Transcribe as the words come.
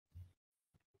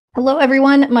Hello,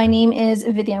 everyone. My name is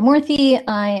Vidya Murthy.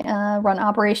 I run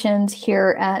operations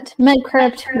here at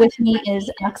MedCrypt. With me is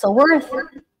Axel Worth.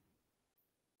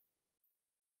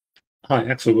 Hi,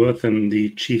 Axel Worth. I'm the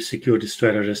Chief Security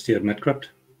Strategist here at MedCrypt.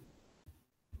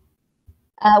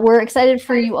 We're excited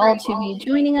for you all to be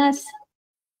joining us.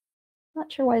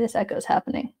 Not sure why this echo is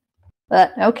happening,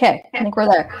 but okay, I think we're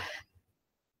there.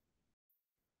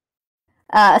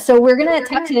 So we're going to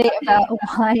talk today about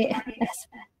why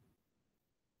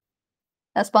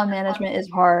SBOM management is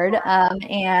hard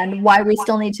and why we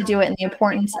still need to do it and the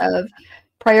importance of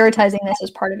prioritizing this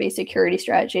as part of a security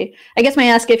strategy. I guess my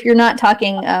ask, if you're not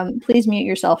talking, please mute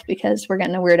yourself because we're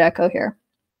getting a weird echo here.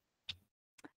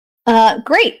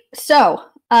 Great. So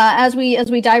as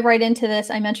we dive right into this,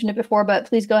 I mentioned it before, but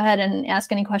please go ahead and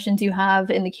ask any questions you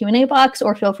have in the Q&A box,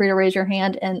 or feel free to raise your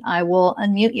hand and I will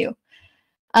unmute you.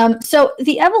 So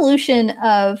the evolution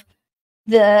of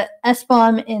the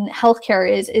SBOM in healthcare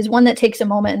is one that takes a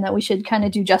moment and that we should kind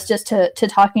of do justice to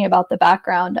talking about the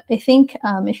background. I think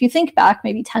if you think back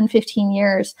maybe 10, 15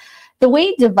 years, the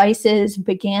way devices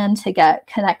began to get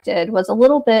connected was a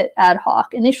little bit ad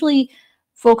hoc. Initially,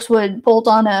 folks would bolt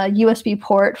on a USB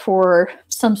port for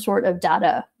some sort of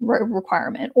data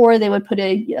requirement, or they would put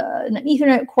an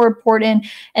Ethernet cord port in,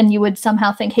 and you would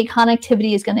somehow think, hey,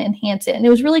 connectivity is going to enhance it. And it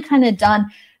was really kind of done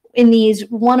in these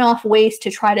one-off ways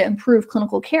to try to improve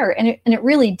clinical care. And it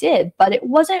really did, but it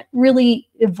wasn't really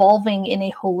evolving in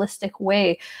a holistic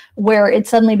way where it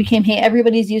suddenly became, hey,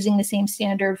 everybody's using the same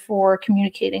standard for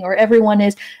communicating, or everyone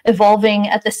is evolving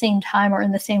at the same time or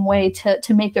in the same way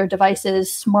to make their devices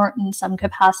smart in some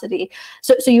capacity.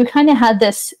 So you kind of had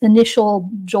this initial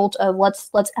jolt of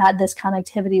let's add this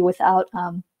connectivity without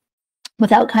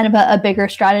kind of a bigger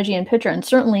strategy and picture, and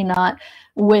certainly not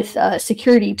with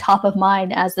security top of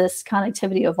mind as this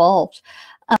connectivity evolved.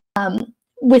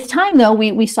 With time, though,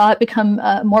 we saw it become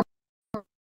more,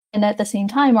 and at the same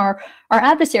time, our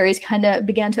adversaries kind of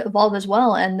began to evolve as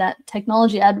well, and that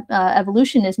technology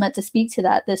evolution is meant to speak to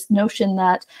that, this notion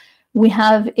that we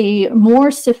have a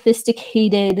more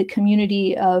sophisticated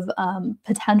community of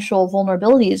potential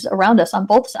vulnerabilities around us on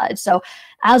both sides. So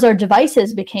as our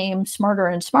devices became smarter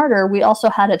and smarter, we also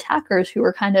had attackers who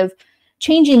were kind of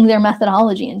changing their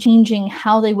methodology and changing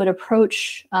how they would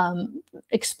approach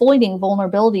exploiting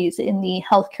vulnerabilities in the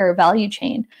healthcare value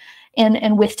chain.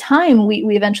 And with time,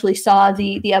 we eventually saw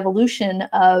the evolution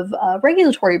of a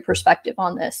regulatory perspective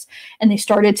on this. And they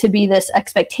started to be this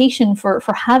expectation for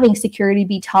having security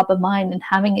be top of mind and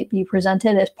having it be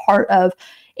presented as part of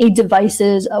a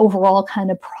device's overall kind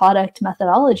of product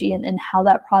methodology and how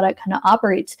that product kind of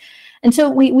operates. And so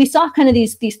we saw kind of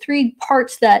these three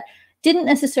parts that didn't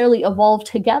necessarily evolve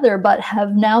together, but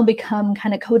have now become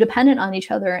kind of codependent on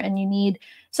each other. And you need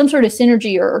some sort of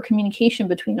synergy or communication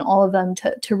between all of them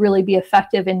to really be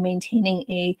effective in maintaining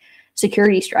a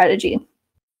security strategy.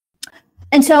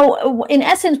 And so in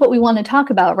essence, what we want to talk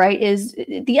about, right, is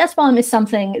the SBOM is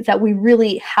something that we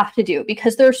really have to do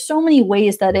because there are so many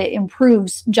ways that it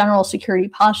improves general security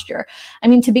posture. I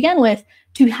mean, to begin with,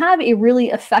 to have a really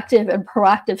effective and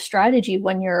proactive strategy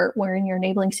when you're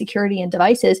enabling security in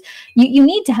devices, you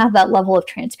need to have that level of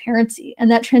transparency.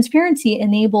 And that transparency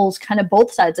enables kind of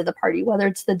both sides of the party, whether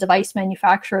it's the device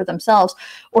manufacturer themselves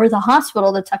or the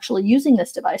hospital that's actually using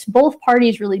this device. Both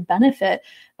parties really benefit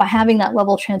by having that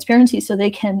level of transparency so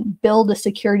they can build a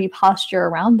security posture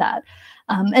around that.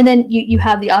 And then you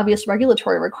have the obvious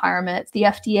regulatory requirements. The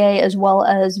FDA, as well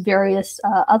as various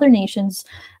other nations,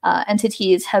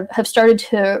 entities have started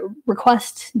to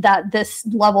request that this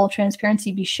level of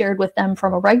transparency be shared with them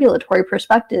from a regulatory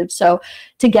perspective. So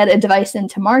to get a device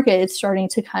into market, it's starting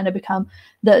to kind of become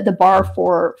the bar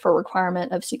for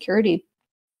requirement of security.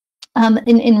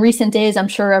 In recent days, I'm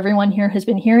sure everyone here has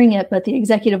been hearing it, but the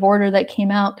executive order that came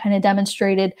out kind of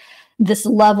demonstrated this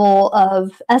level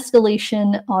of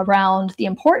escalation around the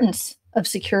importance of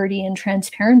security and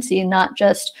transparency, not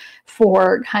just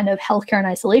for kind of healthcare in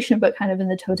isolation, but kind of in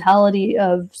the totality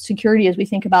of security as we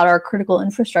think about our critical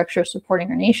infrastructure supporting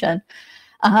our nation.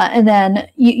 And then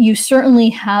you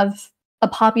certainly have a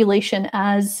population,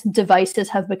 as devices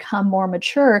have become more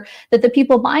mature, that the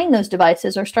people buying those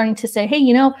devices are starting to say, hey,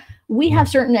 you know, we have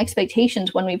certain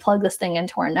expectations when we plug this thing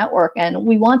into our network, and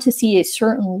we want to see a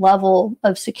certain level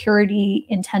of security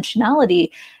intentionality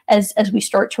as we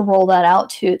start to roll that out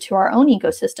to our own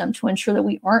ecosystem to ensure that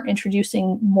we aren't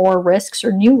introducing more risks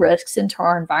or new risks into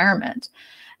our environment.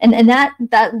 And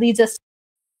that leads us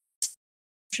to the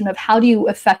question of how do you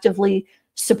effectively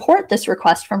support this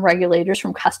request from regulators,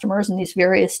 from customers, and these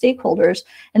various stakeholders.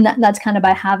 And that's kind of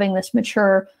by having this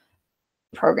mature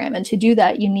program. And to do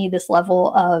that, you need this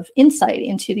level of insight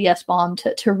into the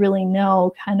SBOM to really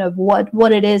know kind of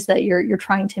what it is that you're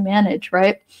trying to manage,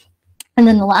 right? And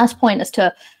then the last point as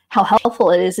to how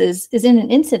helpful it is in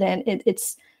an incident,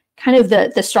 it's kind of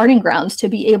the starting grounds to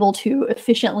be able to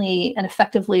efficiently and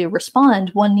effectively respond.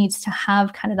 One needs to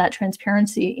have kind of that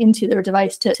transparency into their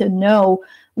device to know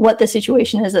what the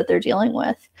situation is that they're dealing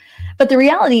with. But the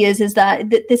reality is that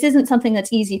this isn't something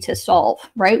that's easy to solve,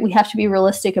 right? We have to be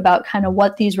realistic about kind of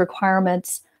what these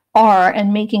requirements are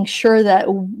and making sure that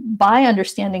by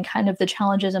understanding kind of the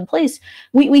challenges in place,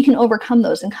 we can overcome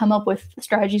those and come up with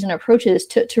strategies and approaches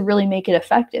to really make it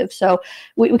effective. So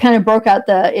we kind of broke out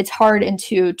it's hard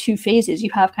into two phases. You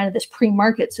have kind of this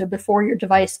pre-market. So before your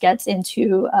device gets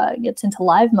into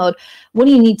live mode, what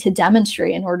do you need to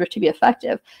demonstrate in order to be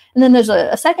effective? And then there's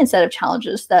a second set of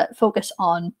challenges that focus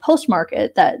on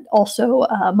post-market that also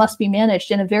must be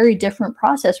managed in a very different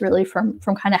process, really, from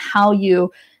kind of how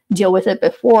you deal with it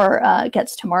before it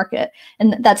gets to market.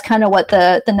 And that's kind of what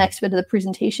the next bit of the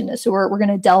presentation is. So we're going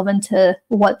to delve into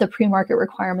what the pre-market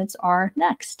requirements are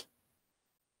next.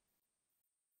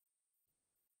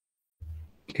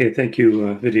 Okay, thank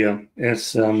you, Vidya.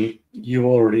 As you were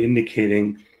already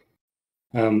indicating,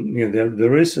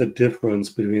 there is a difference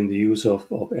between the use of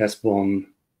SBOM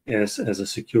as a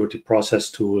security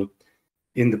process tool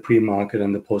in the pre-market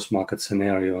and the post-market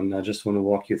scenario. And I just want to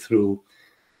walk you through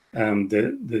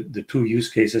the two use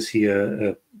cases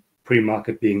here,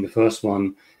 pre-market being the first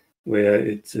one, where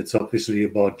it's obviously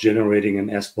about generating an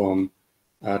SBOM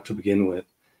to begin with.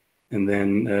 And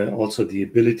then also the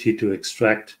ability to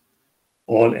extract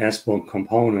all SBOM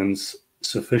components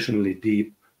sufficiently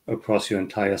deep across your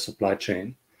entire supply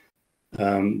chain.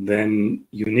 Then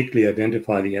uniquely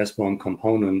identify the SBOM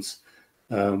components,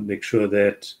 make sure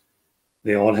that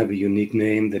they all have a unique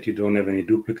name, that you don't have any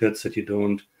duplicates, that you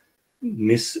don't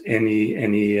miss any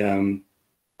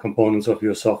components of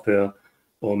your software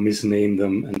or misname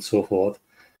them and so forth.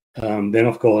 Then,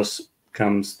 of course,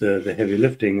 comes the heavy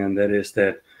lifting, and that is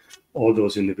that all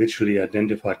those individually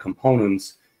identified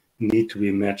components need to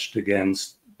be matched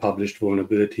against published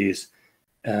vulnerabilities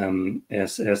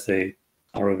as they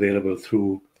are available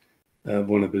through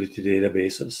vulnerability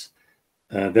databases.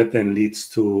 That then leads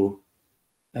to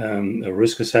a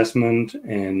risk assessment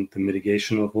and the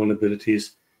mitigation of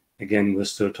vulnerabilities. Again, we're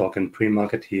still talking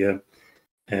pre-market here.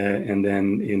 And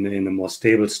then in a more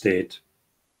stable state,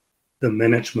 the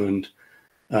management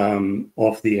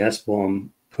of the SBOM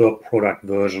per product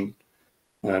version.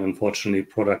 Unfortunately,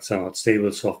 products are not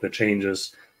stable, software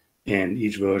changes, and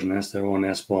each version has their own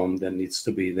SBOM that needs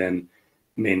to be then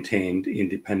maintained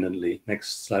independently.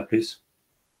 Next slide, please.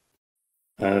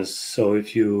 So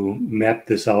if you map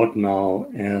this out now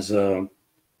as a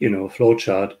flow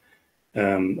chart,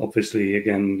 obviously,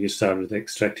 again, you start with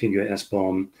extracting your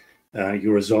SBOM.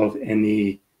 You resolve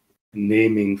any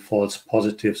naming false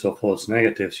positives or false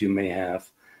negatives you may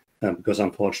have, because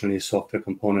unfortunately, software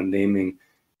component naming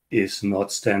is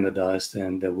not standardized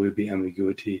and there will be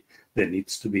ambiguity that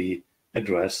needs to be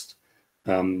addressed.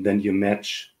 Then you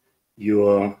match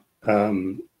your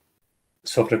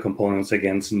software components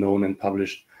against known and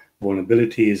published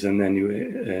vulnerabilities, and then you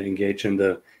engage in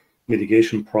the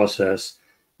mitigation process,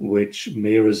 which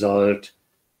may result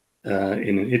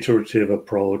in an iterative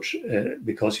approach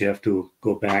because you have to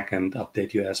go back and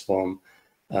update your SBOM.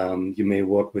 You may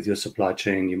work with your supply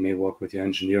chain, you may work with your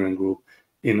engineering group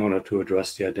in order to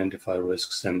address the identified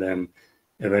risks, and then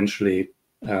eventually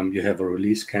you have a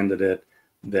release candidate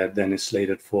that then is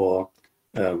slated for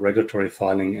regulatory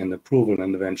filing and approval,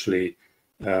 and eventually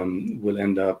will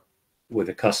end up with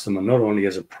a customer not only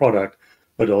as a product,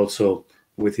 but also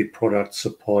with the product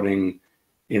supporting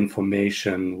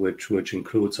information, which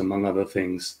includes, among other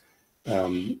things,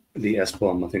 the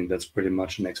SBOM. I think that's pretty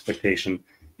much an expectation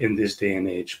in this day and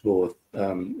age, both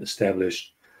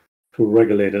established through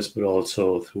regulators, but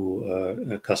also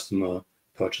through customer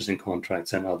purchasing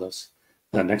contracts and others.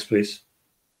 Next, please.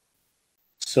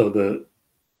 So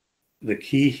the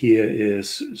key here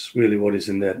is really what is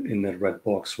in that red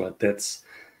box, right? That's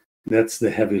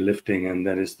the heavy lifting, and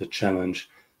that is the challenge,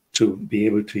 to be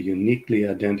able to uniquely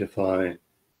identify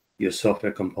your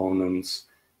software components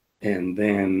and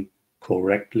then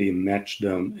correctly match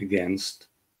them against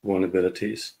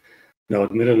vulnerabilities. Now,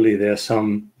 admittedly, there's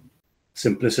some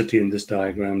simplicity in this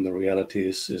diagram. The reality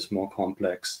is more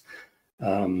complex,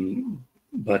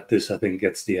 but this, I think,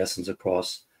 gets the essence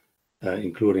across,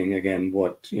 including, again,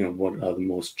 what are the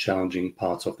most challenging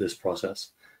parts of this process.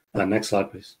 Next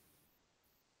slide, please.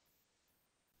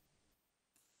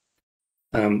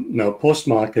 Now,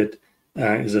 post-market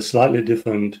is a slightly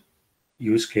different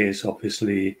use case.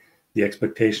 Obviously, the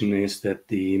expectation is that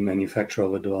the manufacturer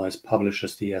of a device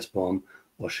publishes the SBOM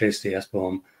or shares the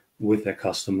SBOM with their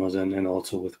customers and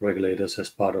also with regulators as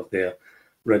part of their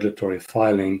regulatory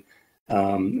filing,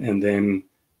 and then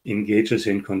engages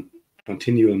in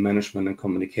continual management and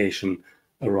communication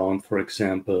around, for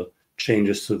example,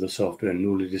 changes to the software,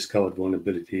 newly discovered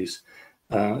vulnerabilities,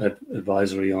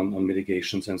 advisory on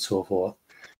mitigations, and so forth.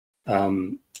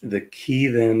 The key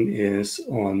then is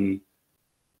on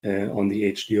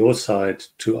the HDO side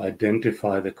to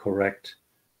identify the correct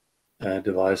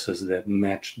devices that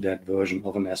match that version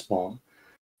of an SBOM.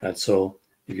 So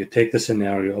if you take the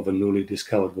scenario of a newly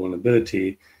discovered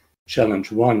vulnerability,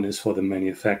 challenge one is for the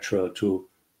manufacturer to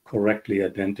correctly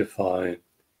identify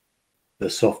the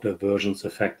software versions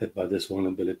affected by this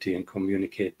vulnerability and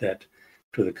communicate that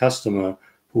to the customer,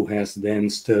 who has then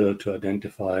still to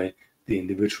identify the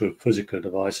individual physical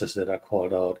devices that are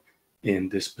called out in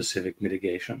this specific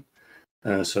mitigation.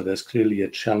 So there's clearly a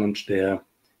challenge there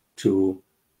to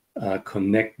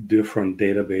connect different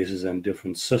databases and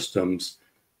different systems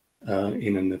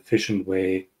in an efficient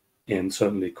way and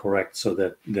certainly correct, so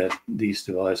that these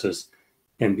devices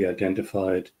can be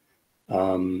identified.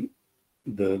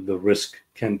 The risk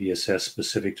can be assessed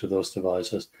specific to those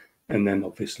devices, and then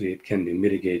obviously it can be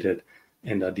mitigated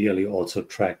and ideally also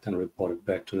tracked and reported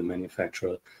back to the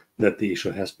manufacturer that the issue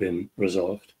has been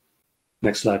resolved.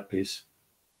 Next slide, please.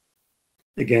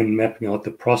 Again, mapping out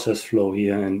the process flow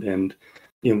here, and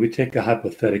we take a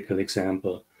hypothetical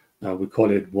example. We call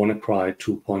it WannaCry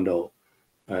 2.0.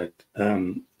 Right?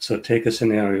 So take a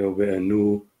scenario where a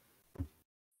new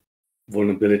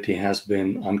vulnerability has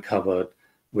been uncovered,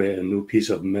 where a new piece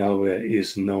of malware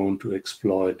is known to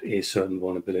exploit a certain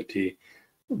vulnerability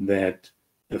that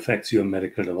affects your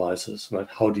medical devices. Right?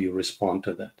 How do you respond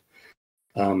to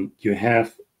that? You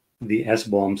have the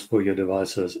SBOMs for your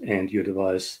devices and your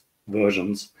device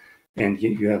versions, and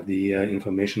you have the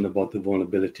information about the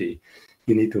vulnerability.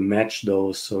 You need to match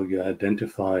those so you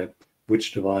identify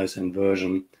which device and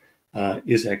version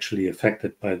is actually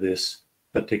affected by this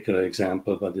particular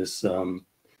example, by this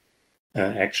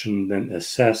action, then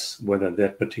assess whether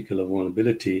that particular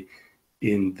vulnerability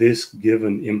in this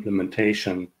given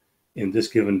implementation, in this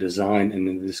given design, and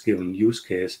in this given use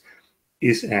case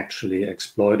is actually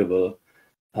exploitable.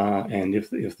 And if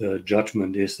the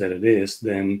judgment is that it is,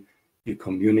 then you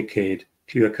communicate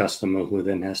to your customer, who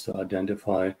then has to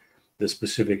identify the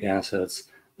specific assets,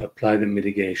 apply the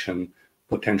mitigation,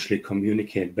 potentially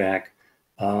communicate back,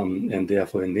 and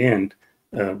therefore in the end,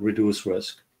 reduce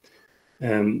risk.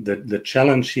 And the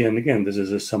challenge here, and again, this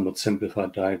is a somewhat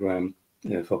simplified diagram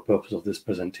for purpose of this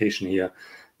presentation here,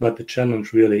 but the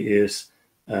challenge really is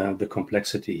the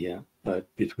complexity here,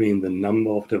 between the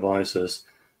number of devices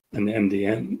an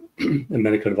MDM, a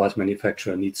medical device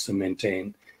manufacturer, needs to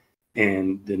maintain,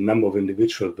 and the number of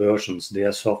individual versions,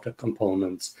 their software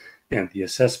components, and the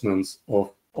assessments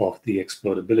of the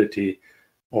exploitability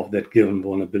of that given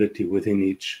vulnerability within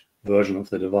each version of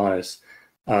the device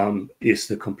is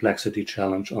the complexity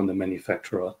challenge on the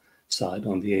manufacturer side.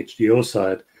 On the HDO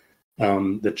side,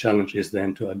 the challenge is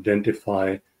then to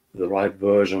identify the right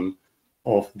version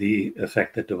of the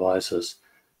affected devices.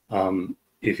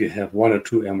 If you have one or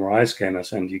two MRI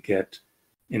scanners and you get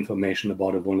information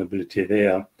about a vulnerability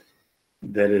there,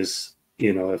 that is,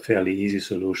 a fairly easy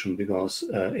solution, because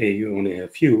A, you only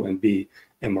have few, and B,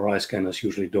 MRI scanners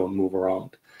usually don't move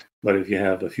around. But if you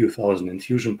have a few thousand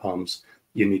infusion pumps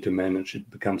you need to manage, it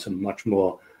becomes a much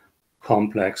more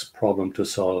complex problem to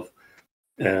solve,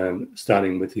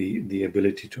 starting with the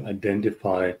ability to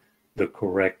identify the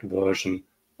correct version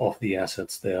of the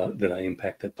assets that are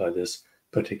impacted by this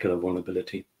particular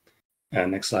vulnerability.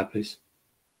 Next slide, please.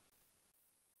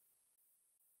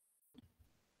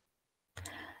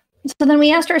 So then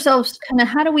we asked ourselves, kind of,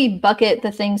 how do we bucket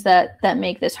the things that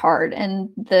make this hard? And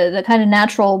the kind of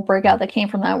natural breakout that came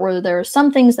from that were there are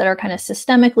some things that are kind of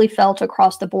systemically felt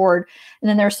across the board, and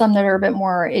then there are some that are a bit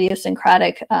more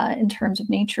idiosyncratic in terms of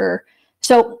nature.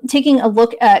 So taking a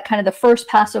look at kind of the first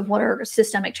pass of what are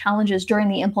systemic challenges during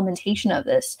the implementation of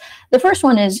this, the first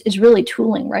one is really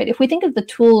tooling, right? If we think of the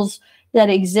tools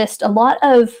that exist, a lot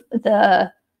of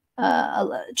the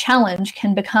challenge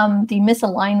can become the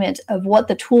misalignment of what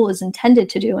the tool is intended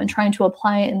to do and trying to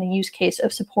apply it in the use case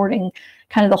of supporting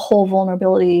kind of the whole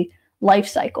vulnerability life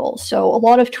cycle. So a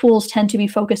lot of tools tend to be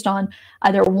focused on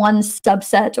either one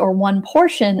subset or one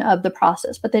portion of the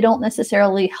process, but they don't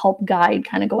necessarily help guide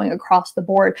kind of going across the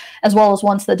board, as well as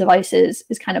once the device is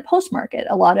kind of post-market.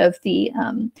 A lot of the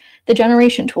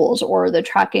generation tools or the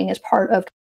tracking as part of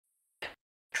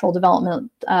actual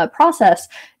development process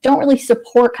don't really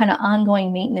support kind of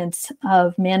ongoing maintenance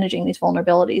of managing these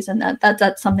vulnerabilities. And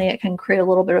that's something that can create a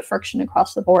little bit of friction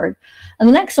across the board. And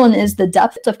the next one is the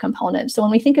depth of components. So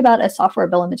when we think about a software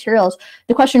bill of materials,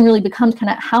 the question really becomes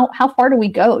kind of how far do we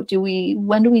go?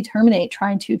 When do we terminate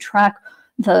trying to track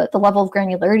the level of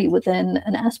granularity within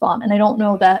an SBOM? And I don't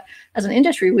know that as an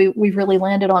industry, we've really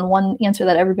landed on one answer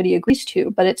that everybody agrees to,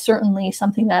 but it's certainly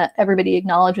something that everybody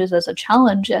acknowledges as a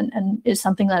challenge and is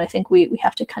something that I think we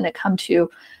have to kind of come to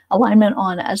alignment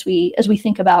on as we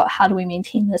think about how do we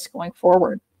maintain this going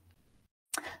forward.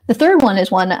 The third one is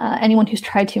one anyone who's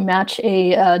tried to match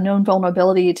a known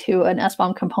vulnerability to an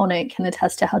SBOM component can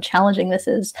attest to how challenging this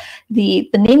is. The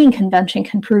naming convention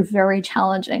can prove very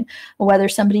challenging, whether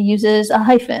somebody uses a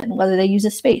hyphen, whether they use a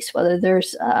space, whether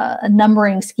there's a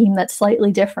numbering scheme that's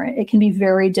slightly different. It can be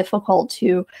very difficult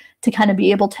to kind of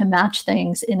be able to match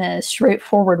things in a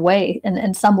straightforward way.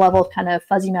 And some level of kind of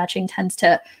fuzzy matching tends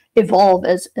to evolve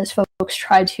as folks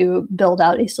try to build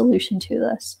out a solution to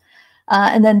this.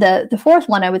 And then the fourth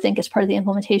one I would think as part of the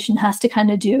implementation has to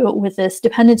kind of do with this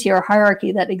dependency or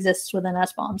hierarchy that exists within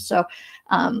SBOM. So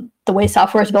the way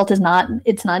software is built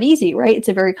it's not easy, right? It's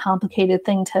a very complicated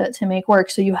thing to make work.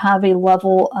 So you have a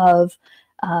level of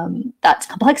that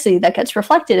complexity that gets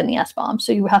reflected in the SBOM.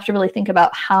 So you have to really think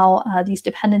about how these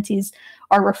dependencies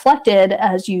are reflected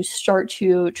as you start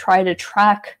to try to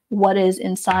track what is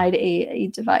inside a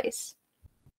device.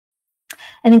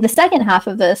 I think the second half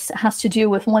of this has to do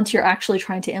with once you're actually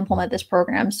trying to implement this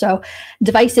program. So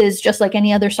devices, just like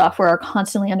any other software, are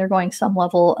constantly undergoing some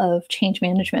level of change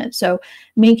management. So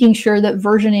making sure that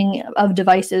versioning of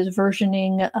devices,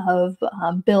 versioning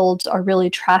of builds are really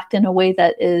tracked in a way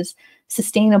that is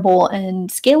sustainable and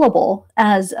scalable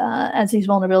as these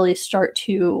vulnerabilities start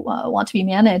to want to be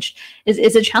managed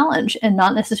is a challenge and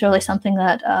not necessarily something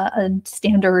that a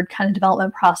standard kind of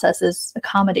development process is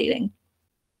accommodating.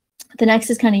 The next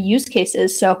is kind of use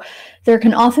cases. So there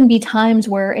can often be times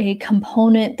where a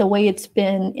component, the way it's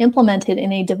been implemented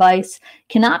in a device,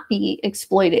 cannot be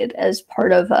exploited as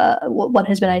part of what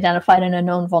has been identified in a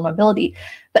known vulnerability.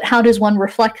 But how does one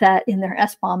reflect that in their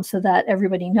SBOM so that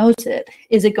everybody knows it?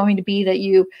 Is it going to be that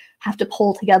you have to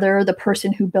pull together the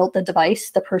person who built the device,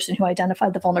 the person who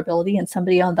identified the vulnerability, and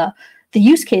somebody on the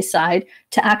use case side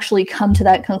to actually come to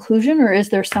that conclusion? Or is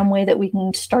there some way that we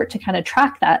can start to kind of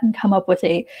track that and come up with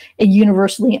a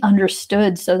universally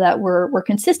understood so that we're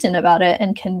consistent about it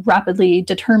and can rapidly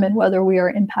determine whether we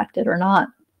are impacted or not?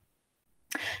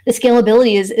 The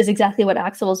scalability is exactly what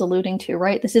Axel was alluding to,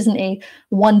 right? This isn't a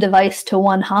one device to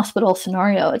one hospital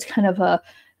scenario. It's kind of a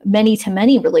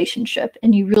many-to-many relationship,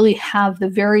 and you really have the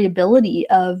variability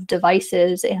of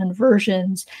devices and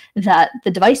versions that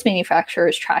the device manufacturer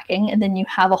is tracking, and then you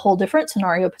have a whole different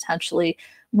scenario potentially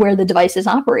where the device is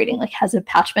operating, like has a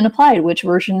patch been applied, which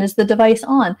version is the device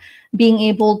on? Being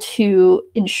able to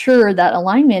ensure that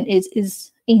alignment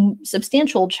is a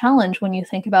substantial challenge when you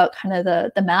think about kind of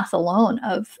the math alone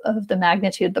of the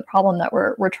magnitude of the problem that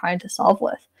we're trying to solve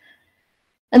with.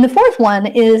 And the fourth one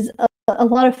is a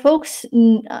lot of folks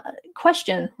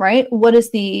question, right? What is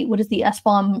the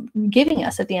SBOM giving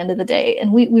us at the end of the day?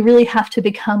 And we really have to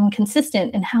become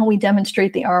consistent in how we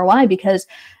demonstrate the ROI, because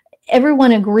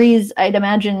everyone agrees, I'd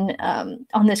imagine,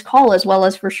 on this call, as well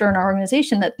as for sure in our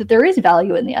organization, that there is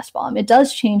value in the SBOM. It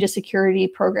does change a security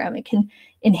program. It can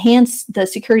enhance the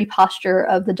security posture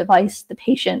of the device, the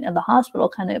patient, and the hospital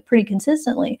kind of pretty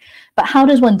consistently. But how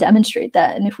does one demonstrate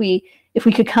that? And if we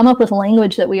could come up with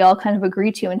language that we all kind of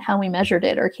agree to and how we measured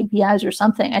it, or KPIs or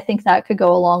something, I think that could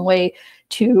go a long way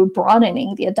to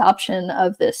broadening the adoption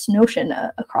of this notion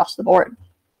across the board.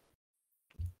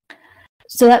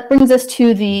 So that brings us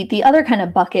to the other kind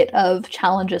of bucket of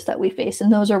challenges that we face,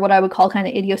 and those are what I would call kind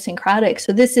of idiosyncratic.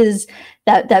 So this is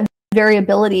that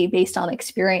variability based on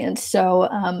experience. So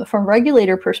from a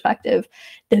regulator perspective,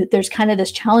 there's kind of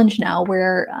this challenge now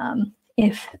where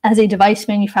if as a device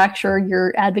manufacturer,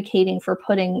 you're advocating for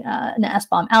putting an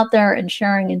SBOM out there and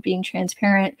sharing and being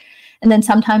transparent, and then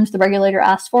sometimes the regulator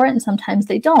asks for it and sometimes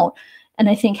they don't. And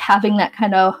I think having that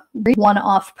kind of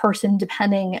one-off person,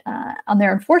 depending on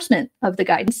their enforcement of the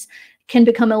guidance, can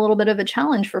become a little bit of a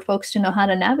challenge for folks to know how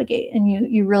to navigate. And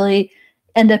you really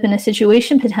end up in a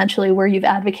situation potentially where you've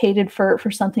advocated for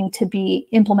something to be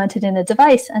implemented in a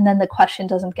device, and then the question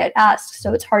doesn't get asked.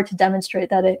 So it's hard to demonstrate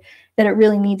that it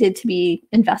really needed to be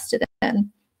invested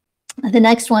in. The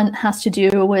next one has to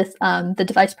do with the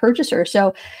device purchaser.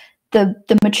 So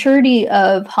the maturity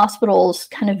of hospitals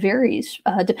kind of varies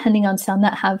depending on some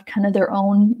that have kind of their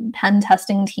own pen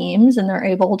testing teams and they're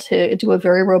able to do a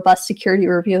very robust security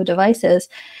review of devices.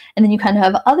 And then you kind of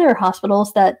have other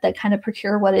hospitals that kind of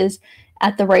procure what is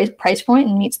at the right price point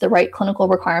and meets the right clinical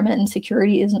requirement, and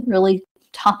security isn't really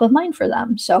top of mind for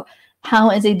them. So how,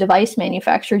 as a device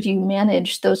manufacturer, do you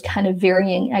manage those kind of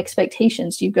varying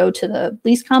expectations? Do you go to the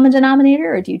least common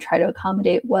denominator, or do you try to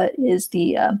accommodate what is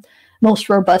the most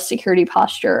robust security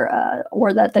posture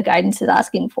or that the guidance is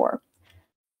asking for?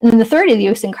 And then the third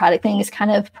idiosyncratic thing is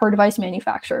kind of per device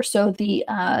manufacturer. So the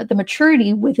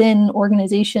maturity within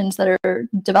organizations that are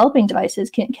developing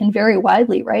devices can vary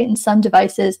widely, right? And some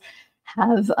devices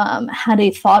have had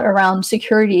a thought around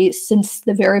security since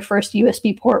the very first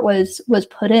USB port was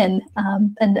put in,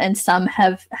 and some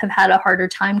have had a harder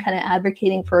time kind of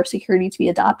advocating for security to be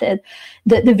adopted.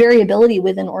 The variability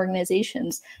within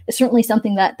organizations is certainly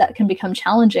something that can become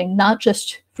challenging, not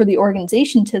just for the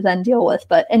organization to then deal with,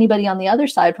 but anybody on the other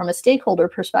side from a stakeholder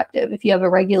perspective. If you have a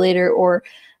regulator or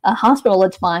a hospital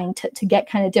that's buying, to get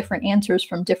kind of different answers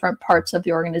from different parts of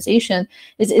the organization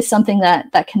is something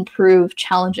that can prove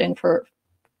challenging for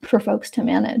folks to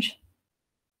manage.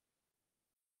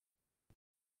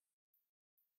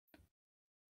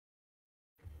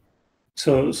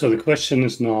 So the question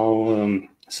is now,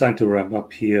 starting to wrap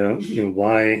up here.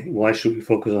 Why should we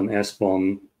focus on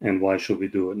SBOM and why should we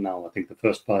do it now? I think the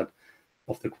first part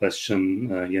of the question,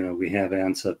 we have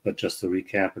answered, but just to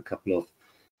recap a couple of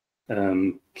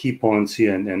key points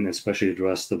here, and especially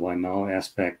address the why now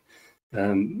aspect.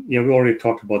 We already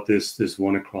talked about this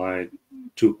WannaCry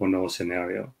 2.0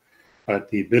 scenario, but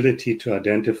the ability to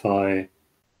identify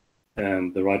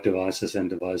the right devices and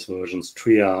device versions,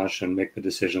 triage and make the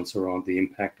decisions around the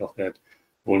impact of that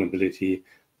vulnerability,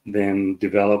 then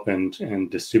develop and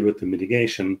distribute the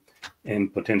mitigation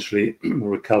and potentially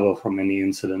recover from any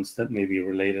incidents that may be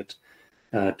related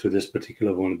to this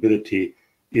particular vulnerability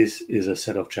is a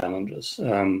set of challenges.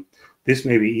 This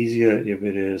may be easier if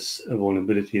it is a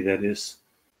vulnerability that is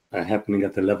happening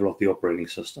at the level of the operating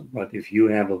system, right? If you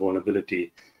have a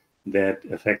vulnerability that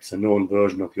affects a known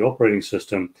version of the operating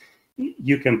system,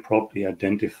 you can probably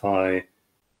identify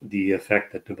the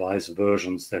affected device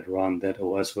versions that run that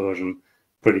OS version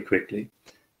pretty quickly.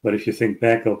 But if you think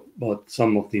back about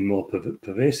some of the more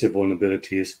pervasive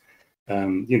vulnerabilities,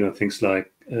 things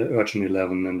like Urchin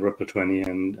 11 and Ripple 20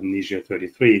 and Amnesia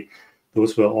 33,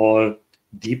 those were all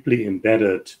deeply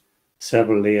embedded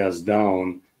several layers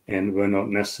down and were not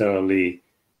necessarily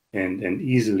and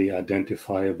easily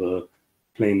identifiable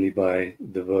plainly by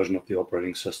the version of the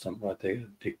operating system, right? They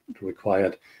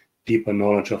required deeper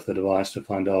knowledge of the device to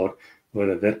find out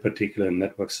whether that particular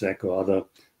network stack or other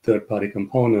third-party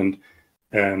component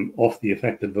of the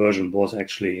affected version was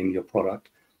actually in your product.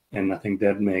 And I think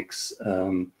that makes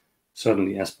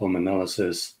certainly SBOM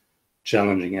analysis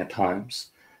challenging at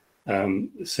times.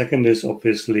 Second is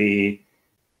obviously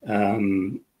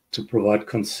to provide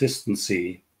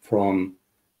consistency from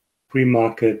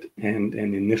pre-market and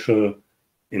initial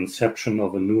inception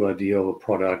of a new idea of a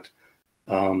product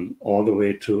all the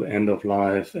way to end of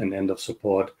life and end of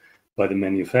support by the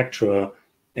manufacturer,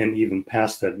 and even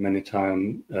past that many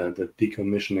times the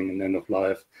decommissioning and end of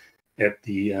life at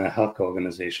the healthcare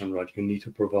organization, right? You need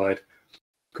to provide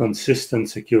consistent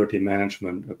security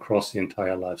management across the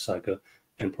entire life cycle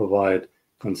and provide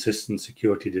consistent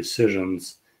security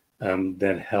decisions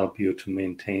that help you to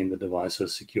maintain the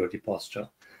device's security posture.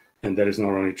 And that is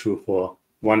not only true for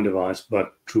one device,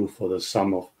 but true for the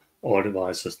sum of all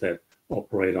devices that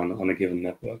operate on a given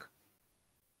network.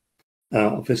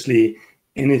 Obviously,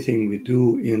 anything we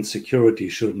do in security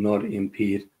should not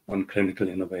impede on clinical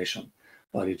innovation,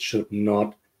 but it should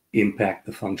not impact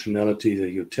the functionality, the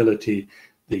utility,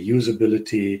 the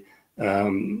usability,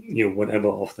 whatever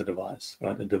of the device.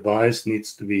 Right? The device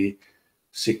needs to be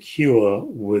secure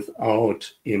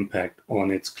without impact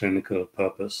on its clinical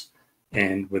purpose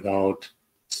and without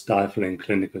stifling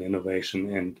clinical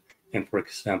innovation and for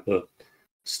example,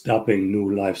 stopping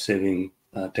new life-saving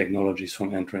technologies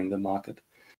from entering the market.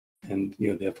 And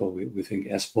therefore, we think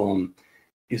SBOM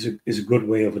is a good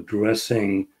way of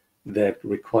addressing that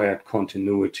required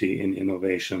continuity in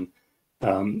innovation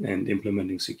and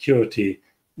implementing security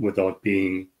without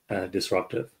being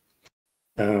disruptive.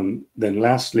 Then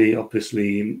lastly,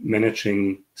 obviously,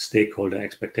 managing stakeholder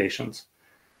expectations.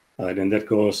 And that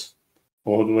goes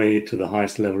all the way to the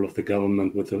highest level of the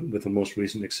government with the most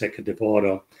recent executive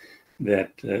order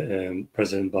that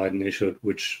President Biden issued,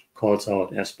 which calls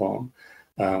out SBOM.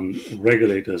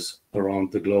 Regulators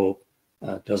around the globe,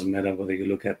 doesn't matter whether you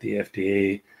look at the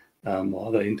FDA or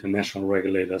other international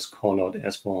regulators, call out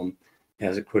SBOM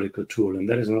as a critical tool. And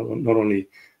that is not only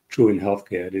true in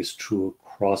healthcare, it is true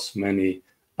across many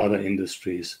other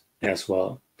industries as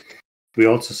well. We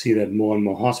also see that more and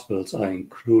more hospitals are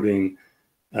including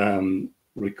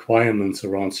requirements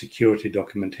around security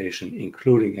documentation,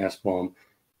 including SBOM,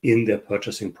 in their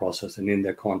purchasing process and in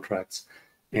their contracts,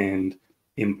 and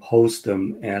impose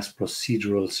them as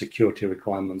procedural security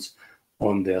requirements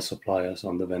on their suppliers,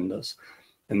 on the vendors.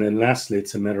 And then lastly,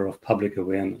 it's a matter of public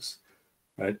awareness,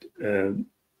 right?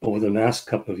 Over the last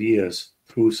couple of years,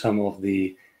 through some of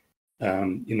the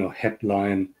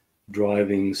headline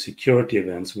driving security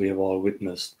events we have all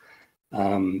witnessed,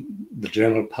 the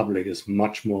general public is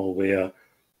much more aware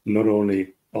not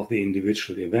only of the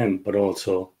individual event, but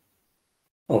also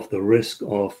of the risk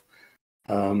of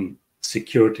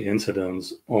security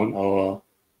incidents on our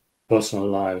personal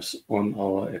lives, on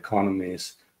our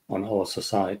economies, on our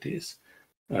societies.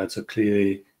 So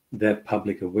clearly that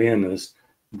public awareness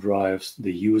drives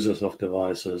the users of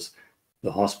devices,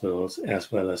 the hospitals,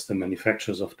 as well as the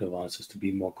manufacturers of devices to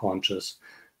be more conscious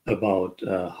about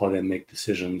how they make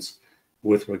decisions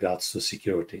with regards to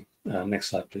security. Next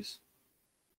slide, please.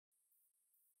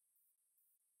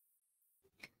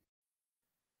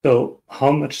 So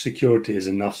how much security is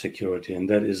enough security? And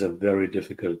that is a very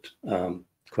difficult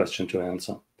question to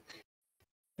answer.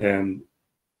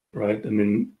 Right, I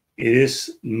mean, it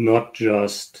is not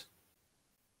just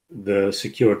the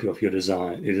security of your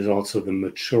design, it is also the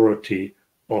maturity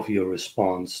of your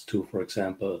response to, for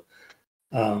example,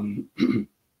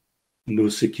 new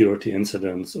security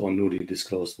incidents or newly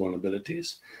disclosed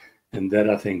vulnerabilities. And that,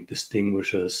 I think,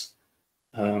 distinguishes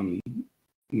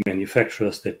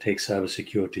manufacturers that take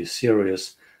cybersecurity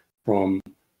serious from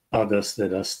others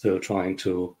that are still trying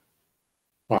to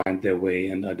find their way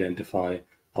and identify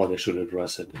how they should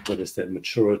address it. But it's that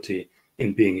maturity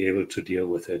in being able to deal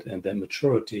with it. And that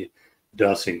maturity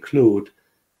does include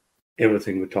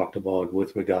everything we talked about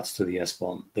with regards to the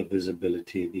SBOM, the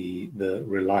visibility, the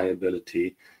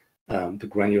reliability, the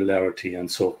granularity, and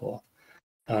so forth.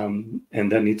 And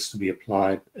that needs to be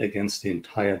applied against the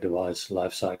entire device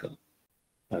lifecycle,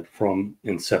 right, from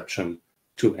inception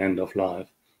to end of life.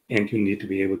 And you need to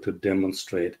be able to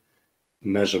demonstrate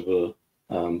measurable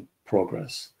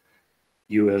progress.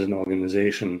 You as an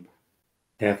organization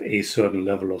have a certain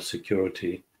level of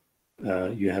security,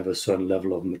 you have a certain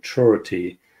level of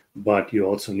maturity, but you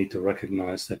also need to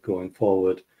recognize that going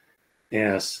forward,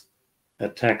 as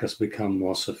attackers become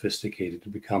more sophisticated, to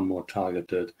become more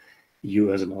targeted,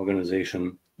 you as an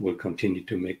organization will continue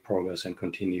to make progress and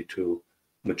continue to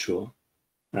mature.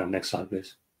 Next slide,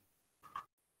 please.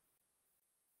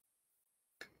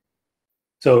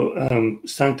 So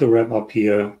starting to wrap up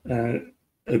here,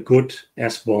 a good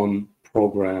SBOM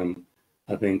program,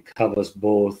 I think, covers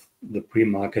both the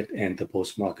pre-market and the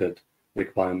post-market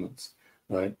requirements.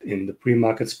 Right? In the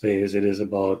pre-market space, it is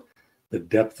about the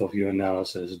depth of your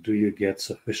analysis. Do you get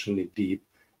sufficiently deep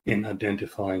in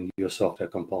identifying your software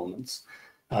components?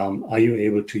 Are you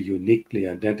able to uniquely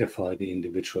identify the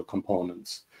individual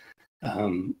components?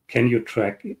 Can you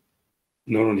track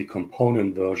not only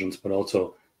component versions, but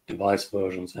also device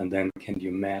versions? And then can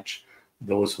you match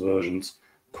those versions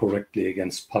correctly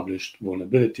against published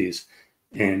vulnerabilities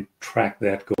and track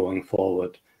that going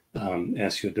forward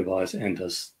as your device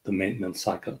enters the maintenance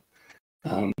cycle?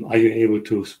 Are you able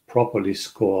to properly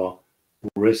score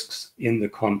risks in the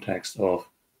context of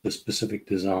the specific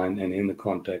design and in the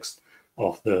context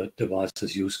of the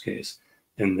device's use case,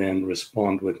 and then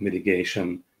respond with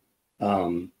mitigation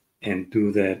and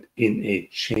do that in a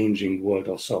changing world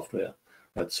of software?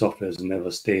 That software is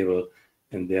never stable,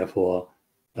 and therefore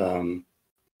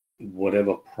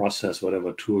whatever process,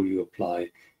 whatever tool you apply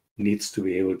needs to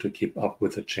be able to keep up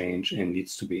with the change and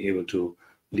needs to be able to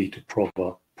lead to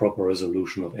proper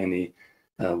resolution of any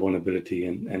vulnerability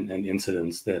and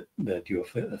incidents that you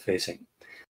are facing.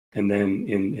 And then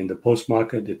in the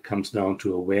post-market, it comes down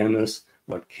to awareness.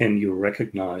 But can you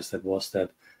recognize that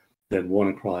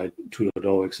WannaCry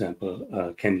 2.0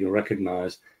 example? Can you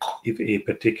recognize if a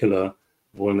particular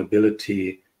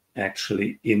vulnerability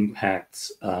actually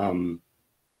impacts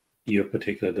your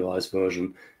particular device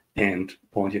version, and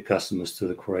point your customers to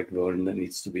the correct version that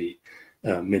needs to be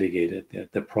mitigated?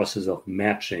 The process of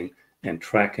matching and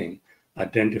tracking,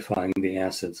 identifying the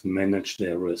assets, manage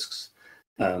their risks,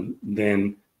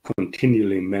 then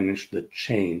continually manage the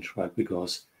change, right?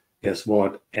 Because guess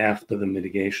what? After the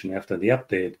mitigation, after the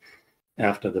update,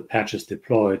 after the patch is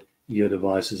deployed, your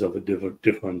device is of a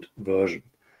different version.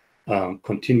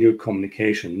 Continued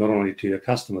communication, not only to your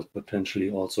customers,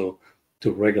 potentially also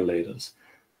to regulators.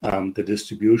 The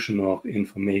distribution of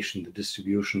information, the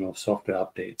distribution of software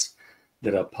updates,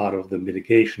 that are part of the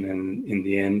mitigation, and in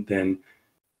the end, then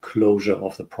closure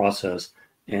of the process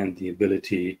and the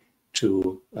ability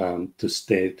to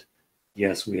state,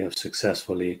 yes, we have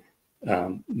successfully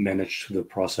managed the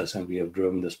process and we have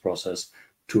driven this process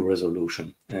to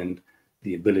resolution, and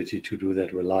the ability to do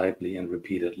that reliably and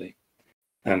repeatedly.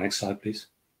 Next slide, please.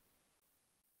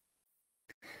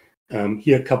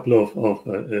 Here are a couple of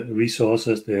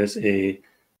resources. There's a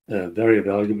very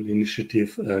valuable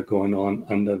initiative going on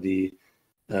under the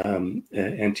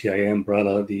NTIA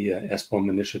umbrella, the SBOM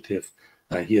initiative.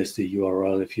 Here's the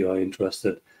URL if you are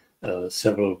interested.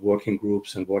 Several working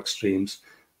groups and work streams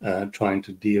trying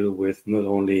to deal with not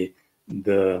only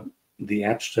the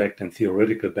abstract and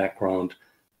theoretical background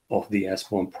of the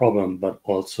SBOM problem, but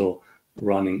also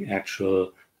running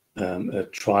actual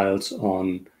trials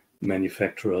on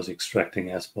manufacturers extracting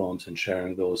SBOMs and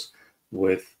sharing those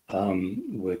with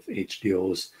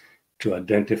HDOs to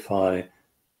identify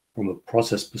from a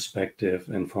process perspective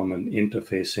and from an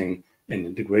interfacing and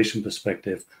integration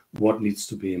perspective what needs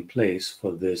to be in place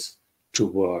for this to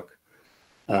work.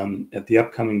 At the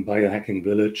upcoming Biohacking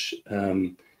Village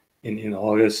in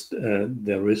August,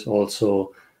 there is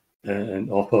also an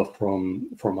offer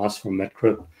from us, from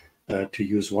MedCrypt, to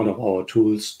use one of our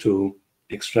tools to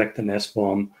extract an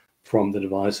SBOM from the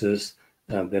devices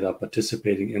that are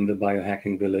participating in the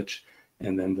Biohacking Village.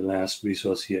 And then the last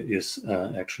resource here is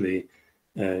actually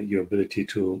your ability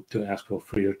to ask for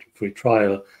free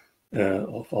trial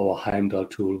of our Heimdall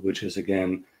tool, which is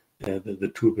again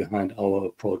the tool behind our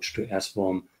approach to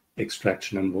SBOM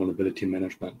extraction and vulnerability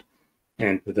management.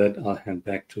 And with that, I'll hand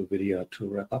back to Vidya to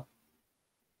wrap up.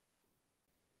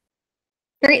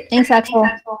 Great, thanks, Axel.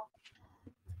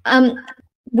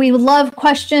 We would love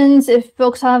questions. If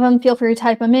folks have them, feel free to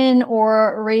type them in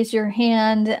or raise your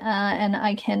hand and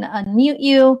I can unmute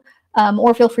you.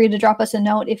 Or feel free to drop us a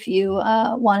note if you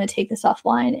want to take this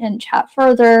offline and chat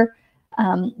further.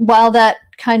 While that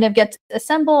kind of gets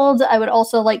assembled, I would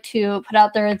also like to put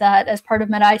out there that as part of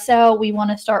MedISAO, we want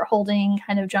to start holding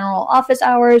kind of general office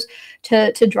hours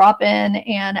to drop in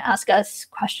and ask us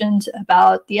questions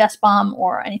about the SBOM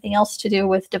or anything else to do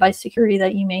with device security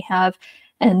that you may have.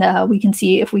 And we can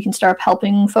see if we can start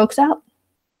helping folks out.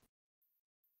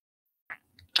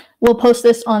 We'll post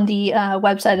this on the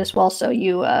website as well, so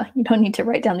you don't need to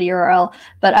write down the URL,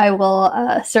 but I will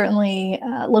certainly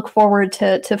look forward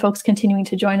to folks continuing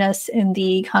to join us in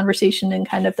the conversation and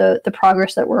kind of the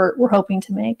progress that we're hoping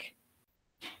to make.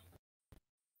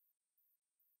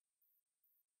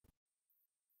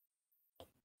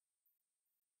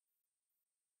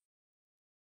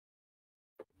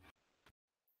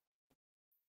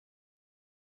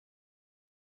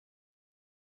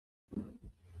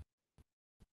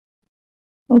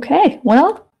 Okay,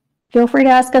 well, feel free to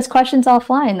ask us questions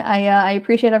offline. I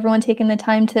appreciate everyone taking the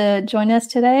time to join us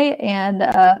today. And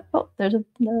oh, the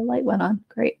light went on.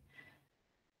 Great.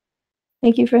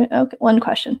 Thank you for one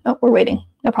question. Oh, we're waiting.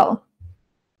 No problem.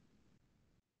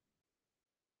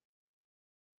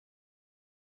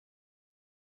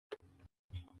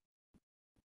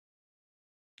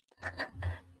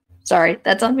 Sorry,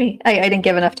 that's on me. I didn't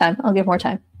give enough time. I'll give more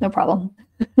time. No problem.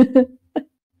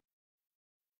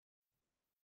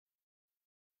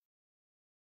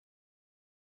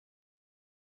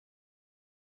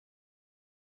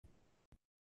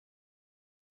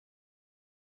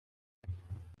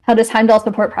 How does Heimdall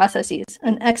support processes?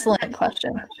 An excellent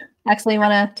question. Axel, you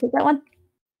want to take that one?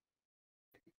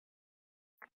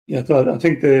 Yeah, so I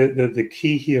think the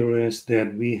key here is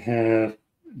that we have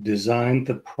designed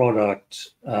the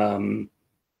product around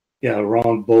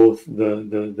both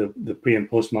the pre and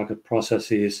post market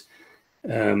processes,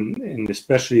 and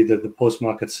especially the post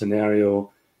market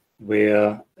scenario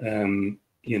where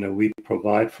we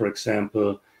provide, for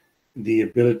example, the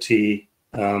ability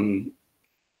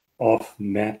of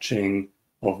matching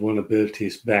of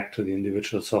vulnerabilities back to the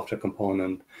individual software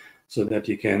component, so that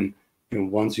you can,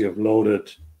 once you have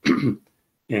loaded and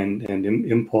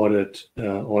imported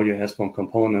all your SBOM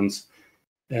components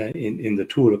in the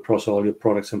tool across all your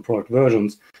products and product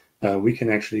versions, we can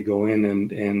actually go in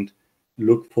and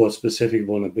look for specific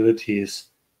vulnerabilities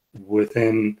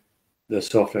within the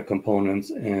software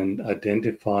components and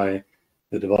identify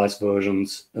the device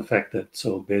versions affected.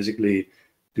 So basically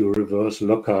do a reverse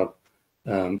lookup.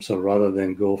 So rather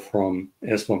than go from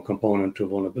SBOM component to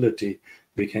vulnerability,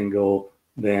 we can go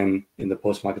then in the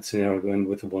post-market scenario, go in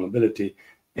with a vulnerability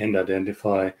and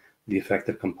identify the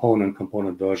affected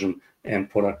component version, and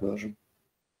product version.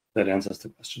 That answers the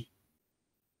question.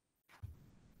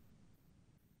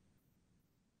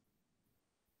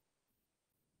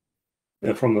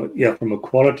 From a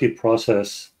quality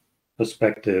process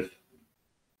perspective,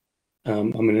 I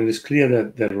mean, it is clear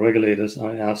that regulators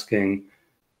are asking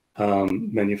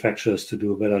manufacturers to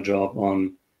do a better job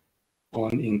on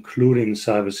including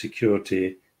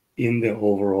cybersecurity in their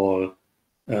overall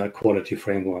quality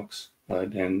frameworks,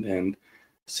 right? And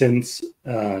since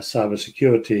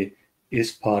cybersecurity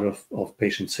is part of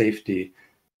patient safety,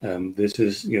 this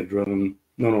is driven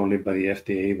not only by the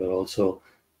FDA but also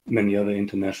many other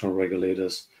international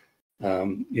regulators,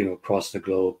 across the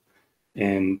globe,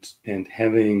 and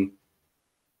having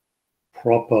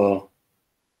proper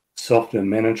software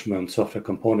management, software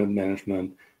component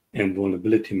management, and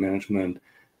vulnerability management,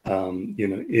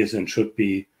 is and should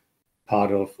be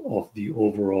part of the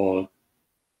overall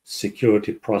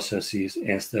security processes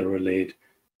as they relate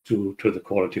to the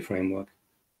quality framework.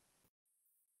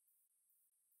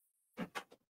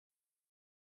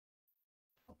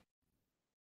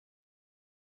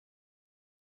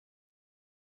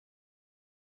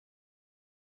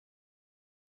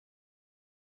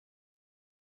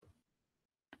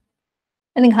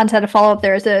 I think Hans had a follow-up.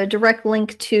 There is a direct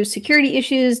link to security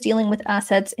issues dealing with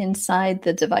assets inside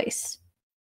the device.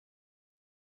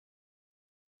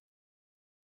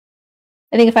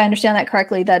 I think if I understand that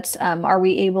correctly, that's are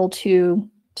we able to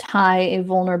tie a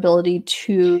vulnerability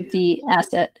to the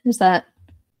asset? Is that?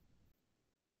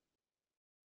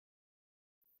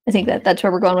 I think that's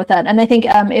where we're going with that. And I think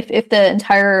if the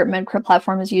entire MedCrypt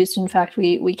platform is used, in fact,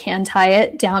 we can tie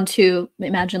it down to,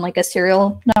 imagine, like a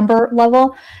serial number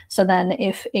level. So then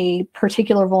if a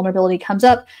particular vulnerability comes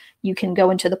up, you can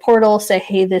go into the portal, say,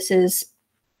 hey, this is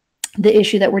the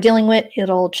issue that we're dealing with.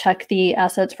 It'll check the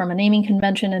assets from a naming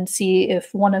convention and see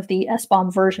if one of the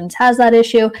SBOM versions has that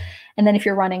issue. And then if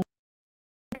you're running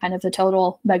kind of the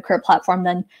total MedCrypt platform,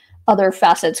 then other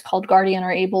facets called Guardian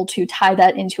are able to tie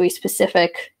that into a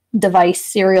specific device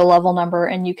serial level number,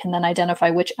 and you can then identify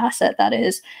which asset that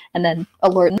is, and then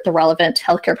alert the relevant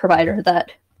healthcare provider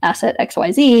that asset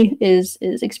XYZ is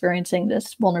experiencing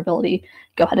this vulnerability.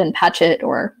 Go ahead and patch it,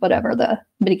 or whatever the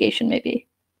mitigation may be.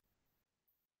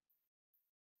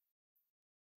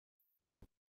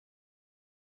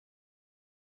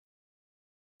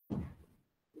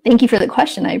 Thank you for the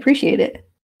question. I appreciate it.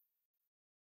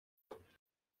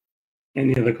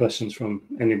 Any other questions from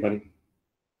anybody?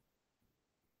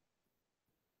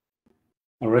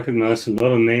 I recognize a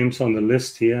lot of names on the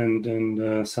list here,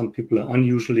 and some people are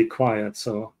unusually quiet,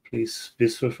 so please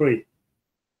feel free.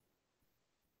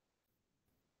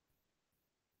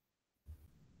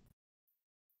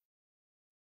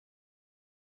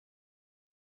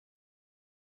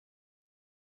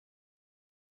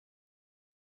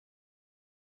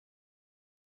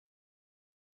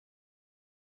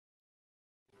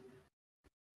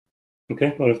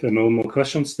 Okay, well, if there are no more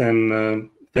questions, then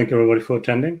thank you everybody for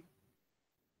attending.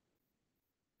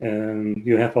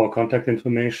 You have our contact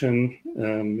information.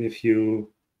 If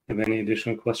you have any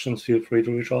additional questions, feel free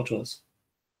to reach out to us.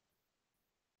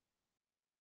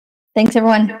 Thanks,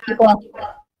 everyone. Keep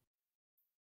well.